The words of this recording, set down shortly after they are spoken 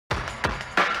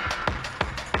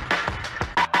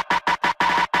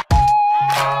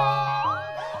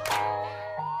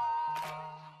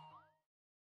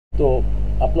তো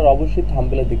আপনারা অবশ্যই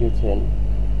থাম্বনেলে দেখেছেন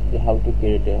যে how to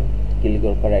create a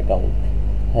ক্লিকওয়ার্কার account.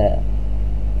 হ্যাঁ,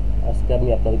 আজকে আমি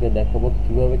আপনাদেরকে দেখাবো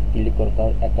কীভাবে ক্লিকওয়ার্কার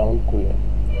অ্যাকাউন্ট খুলে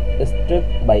স্টেপ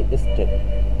বাই স্টেপ।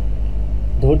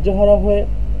 ধৈর্য হারা হয়ে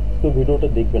তো ভিডিওটা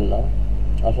দেখবেন না,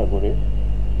 আশা করি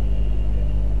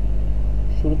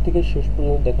শুরু থেকে শেষ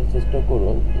পর্যন্ত দেখার চেষ্টা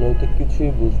করুন, নয়তো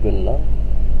কিছুই বুঝবেন না।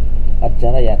 আর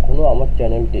যারা এখনও আমার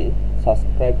চ্যানেলটি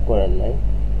সাবস্ক্রাইব করেন নাই,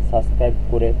 সাবস্ক্রাইব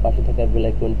করে পাশে থাকা বেল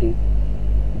আইকনটি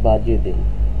বাজিয়ে দিন,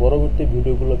 পরবর্তী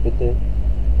ভিডিওগুলো পেতে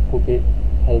খুবই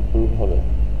হেল্পফুল হবে।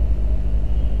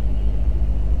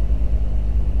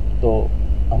 তো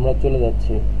আমরা চলে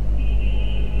যাচ্ছি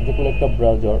যে কোনো একটা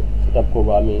ব্রাউজার সেট আপ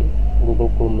করবো। আমি গুগল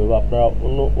ক্রোম নেবো, আপনারা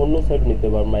অন্য সাইট নিতে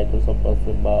পারেন, মাইক্রোসফট আছে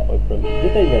বা ওয়েব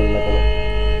যেটাই নেন না কেন।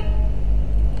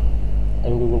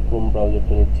 আমি গুগল ক্রোম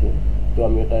ব্রাউজারটা নিচ্ছি। তো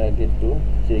আমি এটা আগে একটু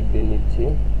চেক দিয়ে নিচ্ছি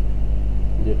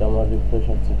যেটা আমার রিফ্রেশ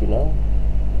হচ্ছে কিনা।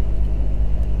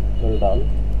 ওয়েল ডান,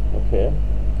 ওকে।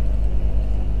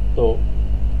 তো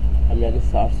আমি আগে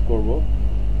সার্চ করব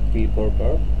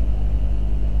ক্লিকওয়ার্কার,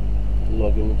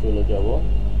 লগ ইনে চলে যাব।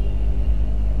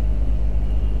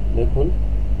 দেখুন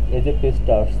এই যে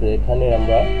পেজটা আসছে, এখানে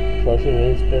আমরা সরাসরি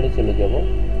রেজিস্টারে চলে যাব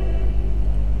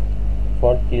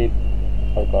ফর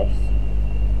ক্লিকওয়ার্কার্স।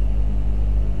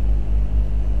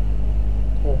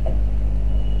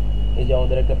 এই যে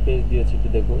আমাদের একটা পেজ দিয়েছে, একটু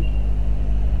দেখুন,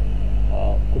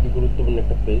 খুবই গুরুত্বপূর্ণ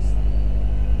একটা পেজ।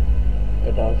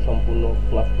 এটা সম্পূর্ণ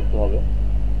ক্লাস করতে হবে।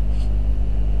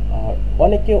 আর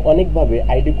অনেকে অনেকভাবে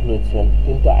আইডি খুলেছেন,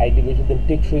 কিন্তু আইডি বেশি দিন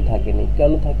টেকসই থাকেনি।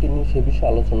 কেন থাকেনি সে বিষয়ে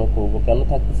আলোচনা করব, কেন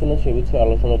থাকতেছে না সে বিষয়ে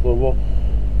আলোচনা করব।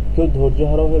 কেউ ধৈর্য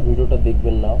হারা হয়ে ভিডিওটা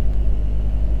দেখবেন না,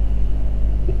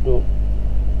 একটু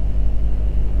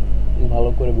ভালো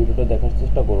করে ভিডিওটা দেখার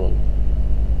চেষ্টা করুন।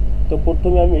 তো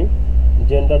প্রথমে আমি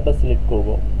জেন্ডারটা সিলেক্ট করব,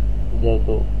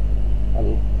 যেহেতু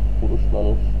আমি পুরুষ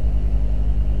মানুষ।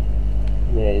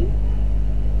 মেল।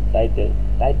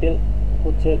 টাইটেল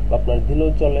হচ্ছে আপনার দিলেও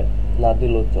চলে, না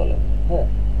দিলেও চলে। হ্যাঁ,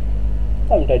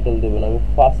 আমি টাইটেল দেবো না, আমি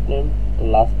ফার্স্ট নেম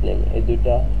লাস্ট নেম এই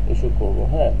দুইটা ইস্যু করব।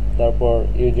 হ্যাঁ, তারপর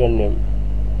ইউজার নেম,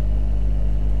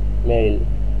 মেইল,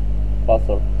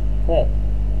 পাসওয়ার্ড। হ্যাঁ,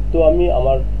 তো আমি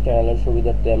আমার চ্যানেলের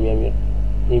সুবিধার্থে আমি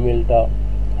ইমেলটা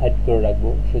হাইড করে রাখবো,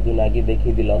 সেজন্য আগে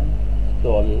দেখিয়ে দিলাম। তো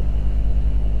আমি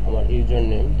আমার ইউজার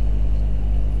নেম,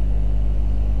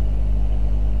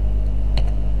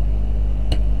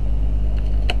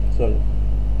 সরি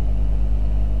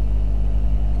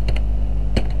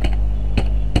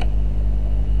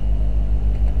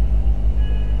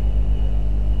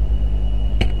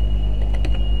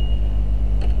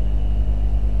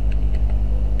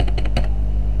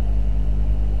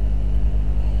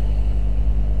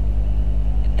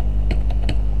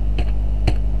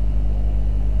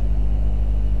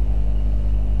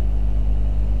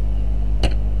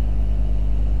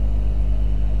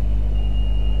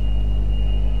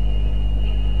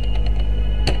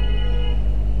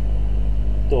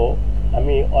তো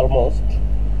আমি অলমোস্ট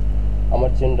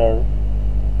আমার জেন্ডার,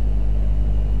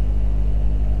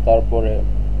 তারপরে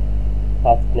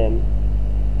first name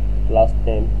last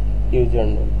name user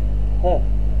name. হ্যাঁ,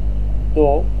 তো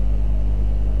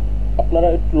আপনারা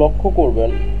একটু লক্ষ্য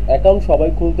করবেন, অ্যাকাউন্ট সবাই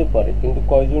খুলতে পারে, কিন্তু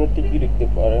কয়জনের টিকে লিখতে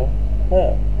পারে?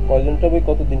 হ্যাঁ, কয়জনটা ভাই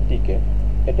কতদিন টিকে,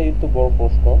 এটাই তো বড়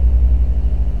প্রশ্ন।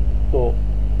 তো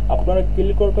আপনারা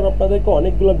ক্লিকওয়ার্কার আপনাদেরকে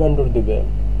অনেকগুলো ভেন্ডর দেবে,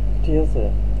 ঠিক আছে?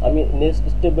 আমি নেক্সট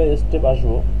স্টেপ বাই স্টেপ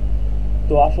আসবো।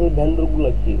 তো আসলে ভেন্ডরগুলো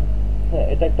কি? হ্যাঁ,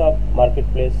 এটা একটা মার্কেট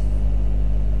প্লেস,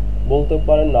 বলতে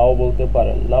পারেন নাও বলতে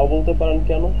পারেন। নাও বলতে পারেন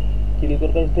কেন?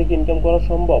 ক্লিকওয়ার্কার থেকে ইনকাম করা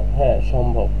সম্ভব? হ্যাঁ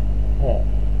সম্ভব। হ্যাঁ,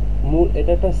 মূল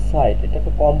এটা একটা সাইট, এটা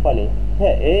একটা কোম্পানি।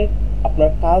 হ্যাঁ, আপনার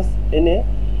কাজ এনে,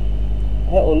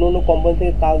 হ্যাঁ, অন্য কোম্পানি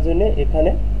থেকে কাজ এনে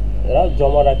এখানে এরা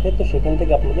জমা রাখে, তো সেখান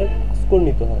থেকে আপনাদের স্কোর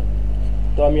নিতে হয়।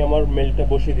 তো আমি আমার মেলটা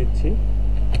বসিয়ে দিচ্ছি।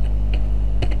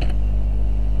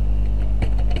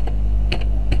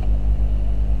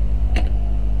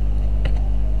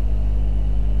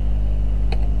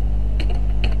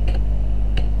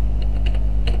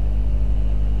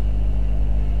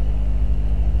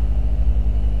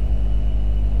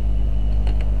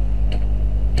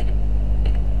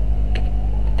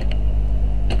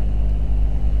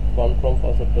 কনফার্ম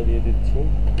পাসওয়ার্ডটা দিয়ে দিচ্ছি।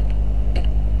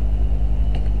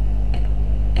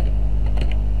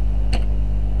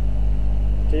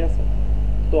 ঠিক আছে,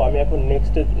 তো আমি এখন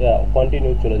নেক্সট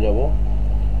কন্টিনিউ চলে যাব।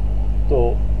 তো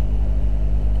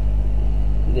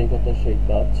যে কথা সেই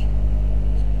কাজ,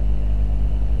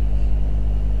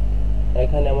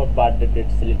 এখানে আমার বার্থডে ডেট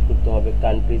সিলেক্ট করতে হবে,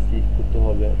 কান্ট্রি সিলেক্ট করতে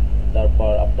হবে,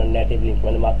 তারপর আপনার নেটিভ লিঙ্ক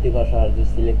মানে মাতৃভাষার যে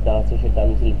সিলেক্টটা আছে সেটা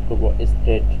আমি সিলেক্ট করবো,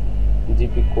 স্টেট,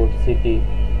 জিপি কোড, সিটি।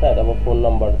 হ্যাঁ, তারপর ফোন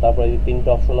নাম্বার, তারপর এই যে তিনটা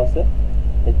অপশন আছে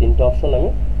এই তিনটা অপশন আমি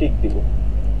টিক দিব।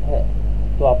 হ্যাঁ,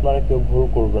 তো আপনারা কেউ ভুল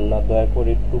করবেন না, দয়া করে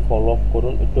একটু ফলো আপ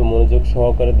করুন, একটু মনোযোগ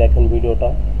সহকারে দেখেন ভিডিওটা।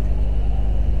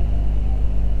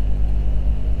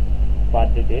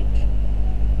 বার্থডে ডেট,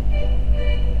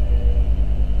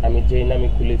 আমি যেই নামে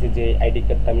খুলেছি, যে আইডি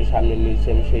কার্ডটা আমি সামনে নিয়েছি,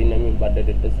 আমি সেই নামে বার্থডে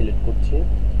ডেটটা সিলেক্ট করছি।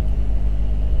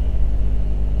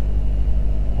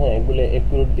 হ্যাঁ, এগুলো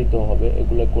অ্যাকুরেট দিতে হবে,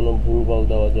 এগুলো কোনো ভুলভাল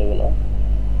দেওয়া যাবে না,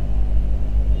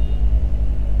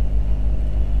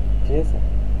 ঠিক আছে।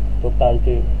 তো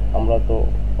কান্ট্রি আমরা তো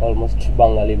অলমোস্ট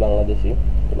বাঙালি,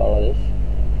 বাংলাদেশ।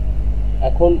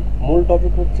 এখন মূল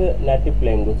টপিক হচ্ছে নেটিভ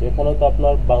ল্যাঙ্গুয়েজ। এখানেও তো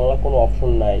আপনার বাংলা কোনো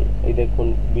অপশন নাই, এই দেখুন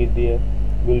বি দিয়ে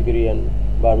বুলগেরিয়ান,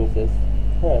 বার্মিসেস।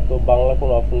 হ্যাঁ, তো বাংলা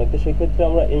কোনো অপশন নেই, তো সেক্ষেত্রে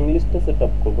আমরা ইংলিশটা সেট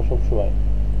আপ করবো সবসময়।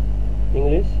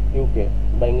 ইংলিশ ইউকে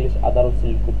বা ইংলিশ আদারও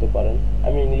সিলেক্ট করতে পারেন,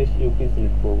 আমি ইংলিশ ইউকে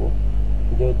সিলেক্ট করব,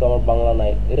 যেহেতু আমার বাংলা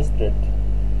নাই। স্টেট,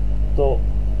 তো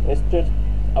স্টেট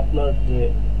আপনার যে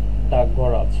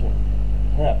ডাকঘর আছে,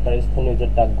 হ্যাঁ, আপনার স্থানীয় যে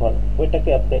ডাকঘর, ওইটাকে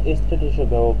আপনি স্টেট হিসেবে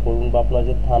ব্যবহার করুন, বা আপনার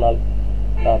যে থানা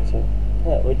আছে,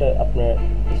 হ্যাঁ, ওইটা আপনার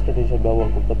স্টেট হিসেবে ব্যবহার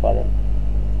করতে পারেন।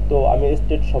 তো আমি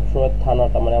স্টেট সবসময়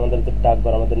থানাটা, মানে আমাদের যে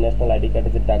ডাকঘর, আমাদের ন্যাশনাল আইডি কার্ডে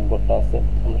যে ডাকঘরটা আছে,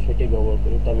 আমরা সেটাই ব্যবহার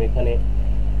করি। তো আমি এখানে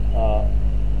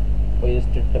ওই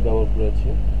স্টেটটা ব্যবহার করেছি,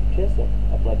 ঠিক আছে।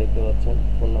 আপনারা দেখতে পাচ্ছেন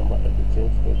ফোন নাম্বারটাকে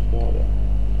চেঞ্জ করতে হবে।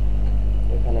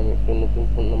 এখানে আমি একটা নতুন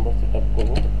ফোন নাম্বার সেট আপ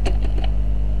করবো।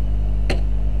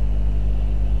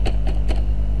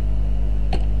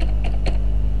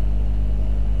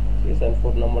 ঠিক আছে, আমি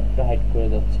ফোন নাম্বারটা হাইড করে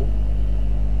যাচ্ছি।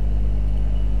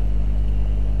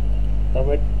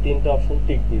 তারপরে তিনটা অপশন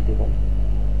টিক দিয়ে দেবেন,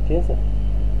 ঠিক আছে।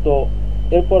 তো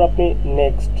এরপর আপনি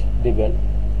নেক্সট দিবেন।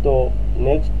 তো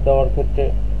নেক্সট দেওয়ার ক্ষেত্রে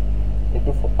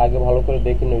একটু আগে ভালো করে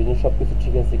দেখে নেবেন সব কিছু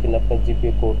ঠিক আছে কিনা, আপনার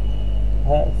জিপে কোড,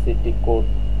 হ্যাঁ, সিটি কোড,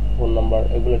 ফোন নাম্বার,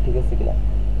 এগুলো ঠিক আছে কিনা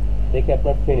দেখে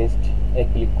আপনার ফিনিশড এ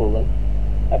ক্লিক করবেন।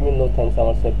 আমি নো থ্যাঙ্কস,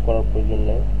 আমার সেভ করার প্রয়োজন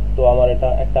নেই। তো আমার এটা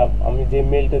একটা, আমি যে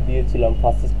মেইলটা দিয়েছিলাম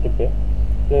ফার্স্ট স্টেপে,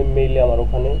 তো এই মেইলে আমার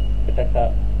ওখানে এটা একটা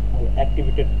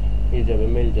অ্যাক্টিভেটেড হয়ে যাবে,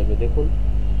 মেইল যাবে। দেখুন,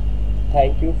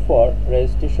 thank you for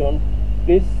registration,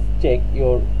 please check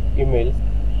your emails.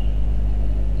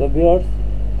 তো ভিউয়ার্স,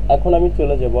 এখন আমি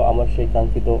চলে যাব আমার সেই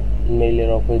কাঙ্ক্ষিত মেইলের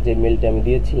অফে, যে মেইলটা আমি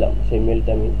দিয়েছিলাম সেই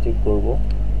মেইলটা আমি চেক করব।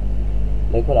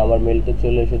 দেখুন আমার মেইলটা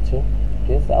চলে এসেছে,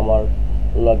 ঠিক আছে। আমার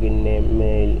log in name,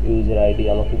 mail, user ID,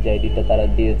 আমাকে যে আইডিটা তারা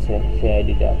দিয়েছে সেই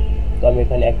আইডিটা। তো আমি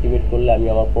এখানে অ্যাক্টিভেট করলে আমি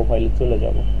আমার প্রোফাইলে চলে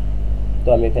যাব। তো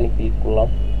আমি এখানে ক্লিক করলাম,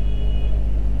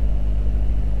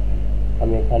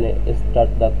 আমি এখানে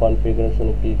স্টার্ট দ্য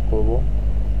কনফিগারেশনে ক্লিক করব।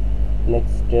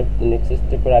 নেক্সট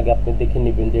স্টেপের আগে আপনি দেখে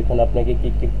নেবেন যে এখানে আপনাকে কী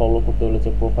কী ফলো করতে বলেছে,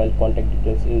 profile, contact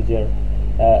details, user,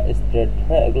 state,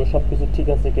 হ্যাঁ, এগুলো সব কিছু ঠিক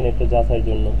আছে কিনা একটু যাচাইয়ের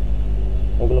জন্য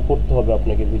এগুলো করতে হবে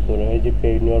আপনাকে ভিতরে। এই যে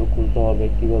পেইনিয়র খুলতে হবে,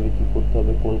 কীভাবে কী করতে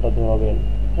হবে, কোনটা ধরাবেন,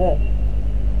 হ্যাঁ।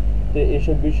 তো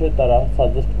এইসব বিষয়ে তারা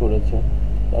সাজেস্ট করেছে।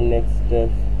 নেক্সট স্টেপ,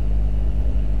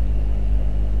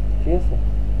 ঠিক আছে,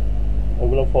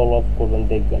 এগুলো ফলো আপ করবেন,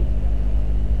 দেখবেন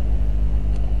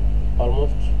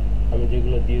অলমোস্ট আমি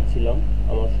যেগুলো দিয়েছিলাম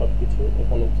আমার সব কিছু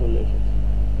এখানে চলে এসেছে।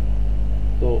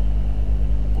 তো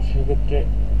সেক্ষেত্রে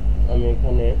আমি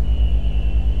এখানে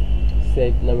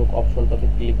সেভ নামক অপশনটাতে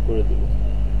ক্লিক করে দেব।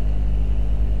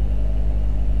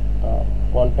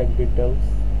 Contact details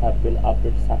have been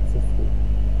update successful,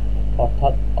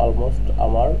 অর্থাৎ অলমোস্ট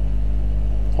আমার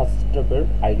ফার্স্ট স্টেপের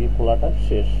আইডি খোলাটা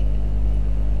শেষ।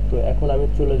 তো এখন আমি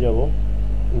চলে যাব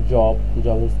job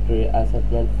history,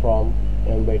 assignment, from,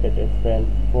 invited friend,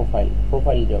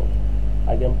 profile যাও।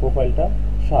 আগে আমি প্রোফাইলটা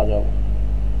সাজাবো,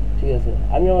 ঠিক আছে।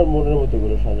 আমি আমার মনের মতো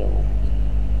করে সাজাবো,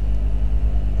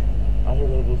 আশা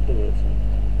করি বুঝতে পেরেছি।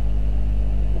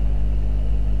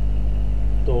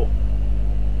 তো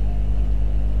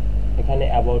এখানে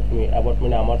অ্যাবাউট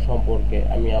মানে আমার সম্পর্কে,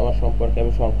 আমি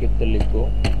সংক্ষিপ্ত লিখবো,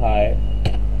 high,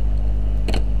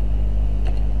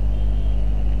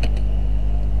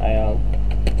 I am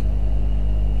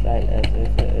Shahin,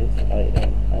 I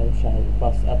am Shahin,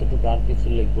 বাস এতটুকু, আর কিছু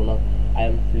লিখবো না। I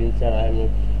am freelancer, I am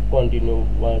continue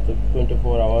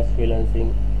 24 hours freelancing,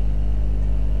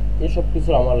 এসব কিছু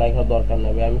আমার লেখার দরকার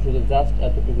নেই, আমি শুধু জাস্ট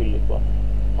এতটুকুই লিখবো,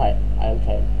 হাই, আই এম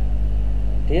শাহিন,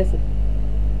 ঠিক আছে।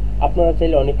 আপনারা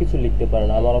চাইলে অনেক কিছু লিখতে পারেন,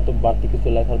 আমার অত বাড়তি কিছু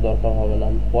লেখার দরকার হবে না,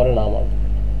 পরে না, আমার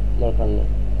দরকার নেই।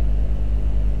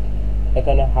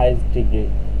 এখানে হাইস্ট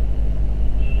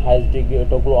ডিগ্রি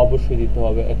এটাগুলো অবশ্যই দিতে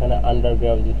হবে। এখানে আন্ডার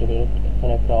গ্রাজুয়েট,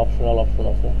 এখানে একটা অপশনাল অপশন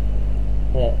আছে,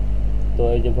 হ্যাঁ। তো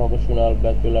এই যে vocational,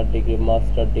 bachelor degree,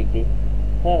 master degree,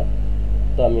 হ্যাঁ,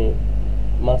 তো আমি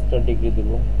মাস্টার ডিগ্রি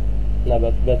দেবো, না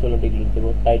ব্যাচেলার ডিগ্রি দেবো।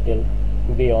 টাইটেল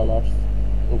বি অনার্স,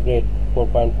 গ্রেড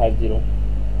 4.50,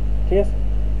 ঠিক আছে।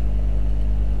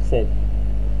 সেভ।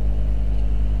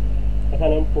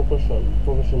 এখানে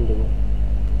প্রফেশন দেব,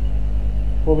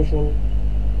 প্রফেশন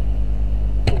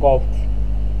গভ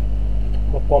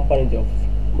বা কোম্পানি জব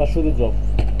বা শুধু জব।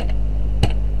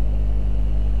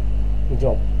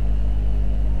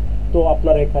 তো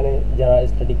আপনারা এখানে যারা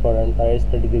স্টাডি করেন তারা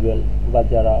স্টাডি দিবেন, বা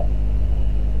যারা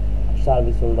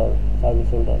সার্ভিস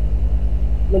হোল্ডার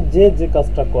যে যে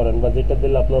কাজটা করেন বা যেটা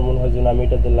দিলে আপনার মনে হয় যে আমি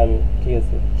এটা দিলে আমি ঠিক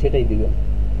আছে সেটাই দিবেন।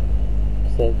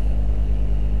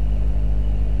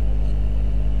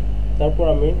 তারপর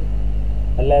আমি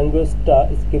ল্যাঙ্গুয়েজটা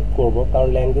স্কিপ করব, কারণ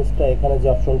ল্যাঙ্গুয়েজটা এখানে যে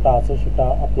অপশনটা আছে সেটা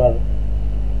আপনার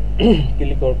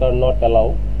ক্লিকওয়ার্কার নট অ্যালাউ,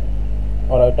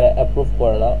 ওরা এটা অ্যাপ্রুভ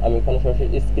করে না। আমি এখানে সরাসরি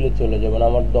স্কিলে চলে যাব, মানে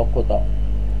আমার দক্ষতা।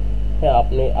 হ্যাঁ,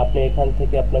 আপনি এখান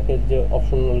থেকে আপনাকে যে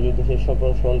অপশনগুলো যদি সেই সব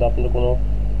সম্বন্ধে আপনার কোনো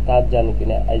কাজ জানি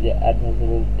কিনা, এই যে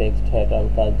অ্যাডভান্সমেন্ট টেক্সট, হ্যাঁ এটা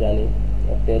আমি কাজ জানি।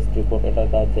 টেস্ট রিপোর্ট এটার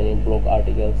কাজ জানি। ব্লগ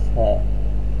আর্টিকেলস, হ্যাঁ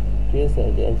ঠিক আছে।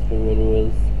 যে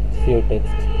ম্যানুয়ালস, সিও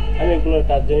টেক্সট, আমি এগুলোর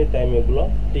কাজ জানি, তাই আমি এগুলো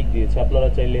টিক দিয়েছি। আপনারা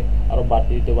চাইলে আরও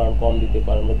বাড়তি দিতে পারেন, কম দিতে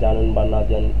পারেন, বা জানেন বা না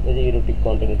জানেন। এই যে ইরোটিক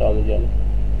কন্টেন্ট, এটাও আমি জানি।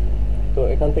 তো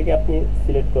এখান থেকে আপনি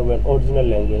সিলেক্ট করবেন অরিজিনাল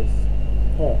ল্যাঙ্গুয়েজ।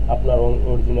 হ্যাঁ, আপনার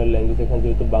অরিজিনাল ল্যাঙ্গুয়েজ এখানে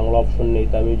যেহেতু বাংলা অপশন নেই,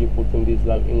 তো আমি যে প্রথম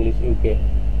দিয়েছিলাম ইংলিশ ইউকে,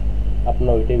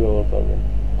 আপনারা ওইটাই ব্যবহার করবেন।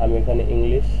 আমি এখানে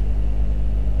ইংলিশ,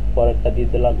 পরেরটা দিয়ে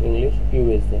দিলাম ইংলিশ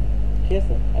ইউএসএ, ঠিক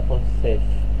আছে। এখন সেভ।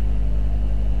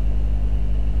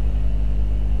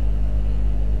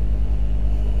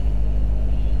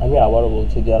 আমি আবারও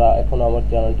বলছি, যারা এখন আমার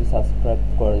চ্যানেলটি সাবস্ক্রাইব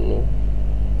করেননি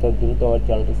তো দ্রুত আমার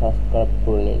চ্যানেলটি সাবস্ক্রাইব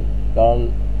করে নিন, কারণ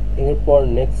এরপর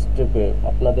নেক্সট স্টেপে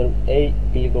আপনাদের এই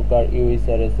ক্লিকওয়ার্কার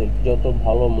ইউএইচআরএস এর যত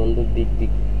ভালো মন্দ দিক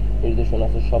নির্দেশনা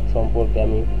আছে সব সম্পর্কে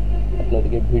আমি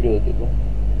আপনাদেরকে ভিডিও দেব,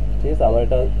 ঠিক আছে। আমার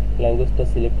এটা ল্যাঙ্গুয়েজটা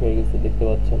সিলেক্ট হয়ে গেছে, দেখতে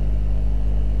পাচ্ছেন।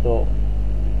 তো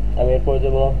আমি এরপর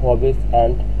যাব হবিস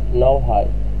অ্যান্ড নাও হাই,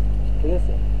 ঠিক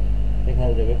আছে।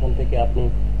 এখানে যাবে, এখান থেকে আপনি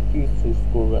কি চুজ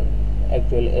করবেন।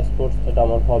 অ্যাকচুয়ালি স্পোর্টস এটা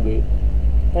আমার হবি।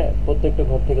 হ্যাঁ, প্রত্যেকটা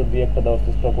ঘর থেকে দুই একটা দেওয়ার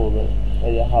চেষ্টা করবেন।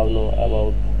 এই যে how know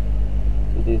about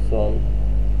this one,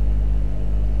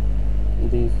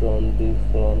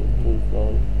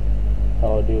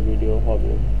 audio video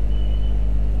hobby,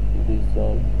 this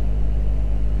one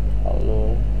how no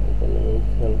economics,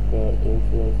 health care,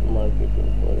 insurance, marketing,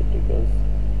 পলিটিক্যালস।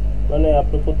 মানে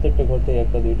আপনি প্রত্যেকটা ঘর থেকে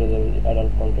একটা দুইটা দেবেন।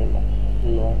 Adult content,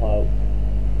 know how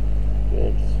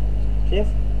kids, ঠিক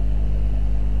আছে।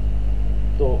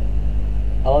 তো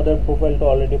আমাদের প্রোফাইলটা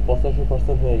অলরেডি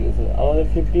 85% হয়ে গেছে। আমাদের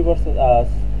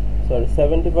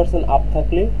 70% আপ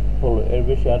থাকলেই হলো, এর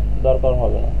বেশি আর দরকার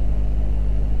হবে না,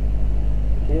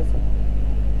 ঠিক আছে।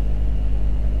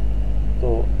 তো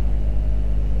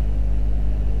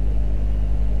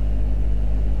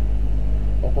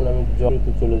এখন আমি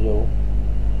জলতে চলে যাব,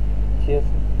 ঠিক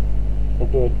আছে।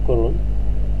 একটু ওয়েট করুন,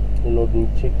 লোড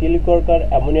নিচ্ছে। ক্লিকওয়ার্কার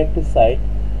এমনই একটি সাইট,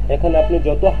 এখানে আপনি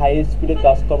যত হাই স্পিডে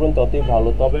কাজ করবেন ততই ভালো।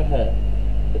 তবে হ্যাঁ,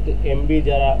 এমবি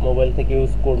যারা মোবাইল থেকে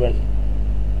ইউজ করবেন,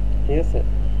 ঠিক আছে,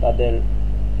 তাদের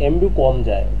এমবি কম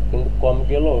যায়, কিন্তু কম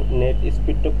গেলেও নেট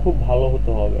স্পিডটা খুব ভালো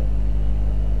হতে হবে।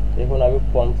 এখন আমি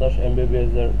 50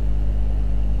 MBPS এর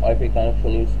ওয়াইফাই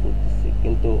কানেকশন ইউজ করতেছি,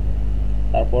 কিন্তু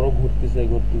তারপরও ঘুরতেছে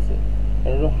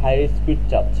এটা হাই স্পিড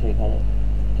চাচ্ছে এখানে,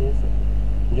 ঠিক আছে।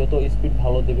 যত স্পিড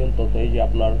ভালো দেবেন তত, এই যে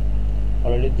আপনার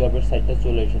অলরেডি জবের সাইটটা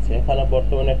চলে এসেছে। এখানে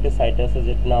বর্তমানে একটা সাইট আছে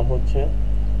যেটার নাম হচ্ছে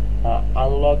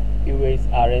আনলক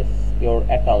UHRS ইউর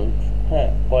অ্যাকাউন্ট, হ্যাঁ,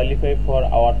 qualify for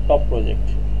our top project.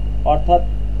 অর্থাৎ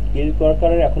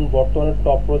ক্লিকওয়ার্কারের এখন বর্তমানে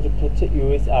টপ প্রজেক্ট হচ্ছে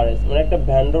UHRS, মানে একটা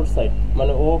ভ্যান্ডর সাইট,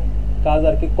 মানে ও কাজ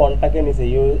আর কি কন্টাক্টে নিছে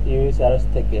UHRS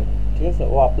থেকে, ঠিক আছে।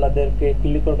 ও আপনাদেরকে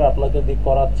ক্লিকওয়ার্কার আপনাকে দিয়ে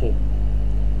করাচ্ছে।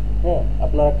 হ্যাঁ,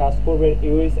 আপনারা কাজ করবেন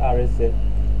UHRS এ,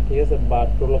 ঠিক আছে, বা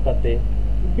টোলোকাতে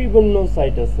বিভিন্ন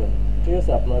সাইট আছে, ঠিক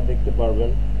আছে। আপনারা দেখতে পারবেন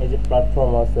এই যে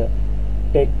প্ল্যাটফর্ম আছে,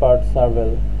 টেক পার্ট সার্ভেল,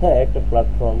 হ্যাঁ একটা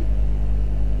প্ল্যাটফর্ম,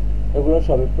 এগুলো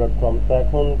সবই প্ল্যাটফর্ম। তো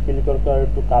এখন ক্লিকওয়ার্কার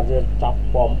একটু কাজের চাপ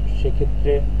কম,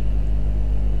 সেক্ষেত্রে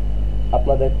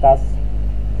আপনাদের কাজ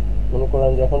মনে করেন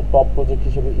যে এখন টপ প্রজেক্ট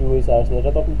হিসেবে UHRS,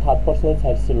 এটা তখন থার্ড পার্সনের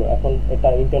সাইট ছিল, এখন এটা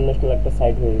ইন্টারন্যাশনাল একটা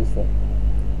সাইট হয়ে গেছে,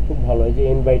 খুব ভালো। এই যে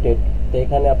ইনভাইটেড, তো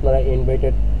এখানে আপনারা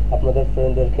ইনভাইটেড আপনাদের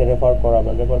ফ্রেন্ডদেরকে রেফার করলে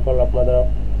আপনারা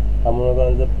মনে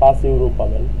করেন যে 5 ইউরো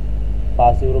পাবেন।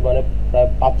 5 ইউরো মানে প্রায়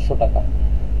 500 টাকা।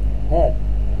 হ্যাঁ,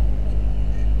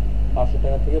 500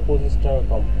 টাকা থেকে 25 টাকা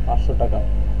কম, 500 টাকা।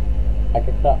 এক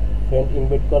একটা ফ্রেন্ড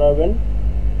ইনভাইট করাবেন,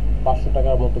 500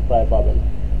 টাকার মতো প্রায় পাবেন।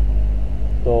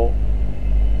 তো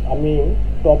আমি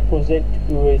টপ প্রজেক্ট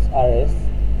UHRS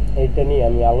এইটা নিয়ে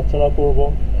আমি আলোচনা করব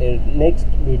এর নেক্সট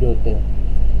ভিডিওতে।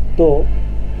 তো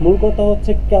মূল কথা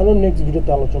হচ্ছে কেন নেক্সট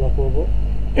ভিডিওতে আলোচনা করব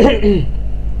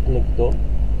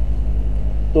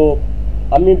তো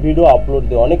আমি ভিডিও আপলোড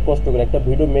দিই অনেক কষ্ট করে, একটা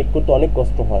ভিডিও মেক করতে অনেক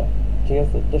কষ্ট হয়, ঠিক ঠিক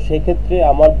আছে? তো সেক্ষেত্রে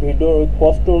আমার ভিডিওর ওই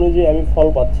কষ্ট অনুযায়ী আমি ফল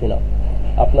পাচ্ছি না।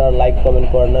 আপনারা লাইক কমেন্ট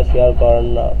করেন না, শেয়ার করেন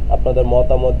না, আপনাদের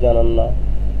মতামত জানান না,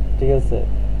 ঠিক আছে?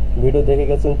 ভিডিও দেখে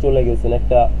গেছেন, চলে গেছেন,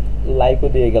 একটা লাইকও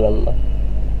দিয়ে গেলেন না,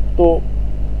 তো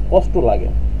কষ্ট লাগে।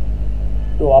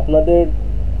 তো আপনাদের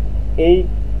এই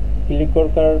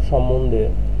ক্লিকওয়ার্কার সম্বন্ধে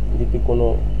যদি কোনো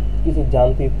কিছু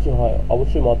জানতে ইচ্ছে হয়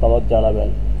অবশ্যই মতামত জানাবেন।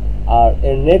 আর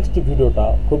এর নেক্সট ভিডিওটা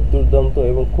খুব দুর্দান্ত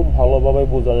এবং খুব ভালোভাবে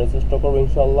বোঝানোর চেষ্টা করবো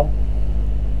ইনশাল্লাহ।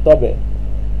 তবে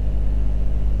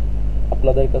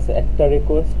আপনাদের কাছে একটা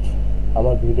রিকোয়েস্ট,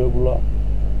 আমার ভিডিওগুলো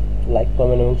লাইক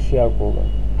কমেন্ট এবং শেয়ার করবেন,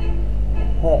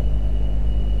 হ্যাঁ?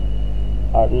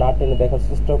 আর না টেনে দেখার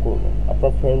চেষ্টা করবেন,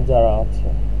 আপনার ফ্রেন্ড যারা আছে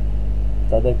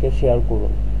তাদেরকে শেয়ার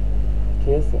করুন,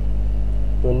 ঠিক আছে?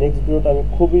 তো নেক্সট ভিডিওটা আমি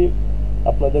খুবই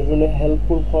আপনাদের জন্য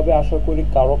হেল্পফুল হবে আশা করি।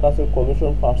 কারো কাছে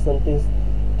কমিশন পার্সেন্টেজ,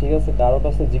 ঠিক আছে, কারো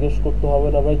কাছে জিজ্ঞেস করতে হবে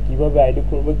না ভাই কীভাবে আইডি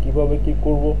খুলবো, কীভাবে কী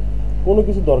করব, কোনো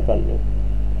কিছু দরকার নেই,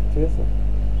 ঠিক আছে?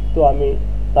 তো আমি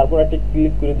তারপর একটা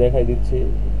ক্লিক করে দেখাই দিচ্ছি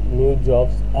নিউ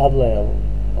জবস অ্যাভেলেবল।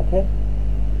 ওকে,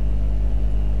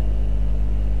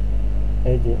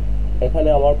 এই যে এখানে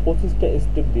আমার 25টা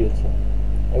স্টেপ দিয়েছে,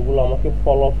 এগুলো আমাকে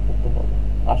ফলো আপ করতে হবে।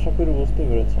 আশা করি বুঝতে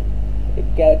পেরেছেন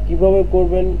কিভাবে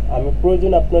করবেন। আমি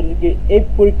প্রয়োজন আপনাদেরকে এই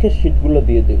পরীক্ষার শিটগুলো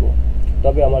দিয়ে দেব,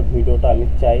 তবে আমার ভিডিওটা আমি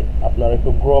চাই আপনারা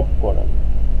একটু গ্রপ করেন,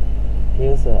 ঠিক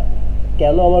আছে?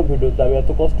 কেন আমার ভিডিওতে আমি এত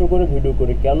কষ্ট করে ভিডিও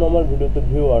করি, কেন আমার ভিডিওতে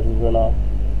ভিউ আসবে না,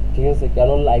 ঠিক আছে? কেন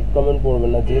লাইক কমেন্ট করবেন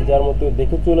না, যে যার মতো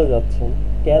দেখে চলে যাচ্ছেন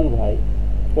কেন ভাই?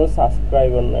 কোনো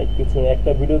সাবস্ক্রাইবার নাই, কিছু নেই।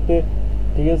 একটা ভিডিওতে,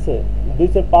 ঠিক আছে,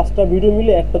 2-4-5টা ভিডিও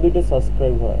মিলে 1-2টা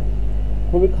সাবস্ক্রাইব হয়,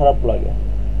 খুবই খারাপ লাগে।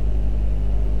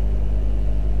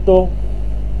 তো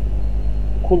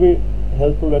খুবই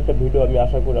হেল্পফুল একটা ভিডিও আমি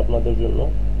আশা করি আপনাদের জন্য,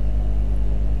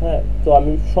 হ্যাঁ? তো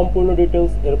আমি সম্পূর্ণ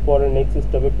ডিটেলস এরপরে নেক্সট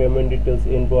স্টেপে payment details,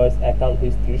 invoice, account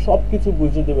history সব কিছু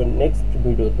বুঝিয়ে দেবেন নেক্সট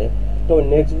ভিডিওতে। তো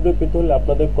নেক্সট ভিডিও পেতে হলে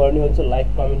আপনাদের করণীয় হচ্ছে like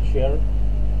comment share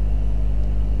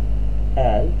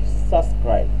and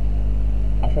subscribe.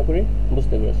 আশা করি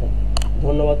বুঝতে পেরেছেন।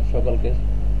 ধন্যবাদ সকলকে,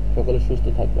 সকলে সুস্থ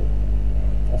থাকবেন।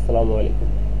 আসসালামু আলাইকুম।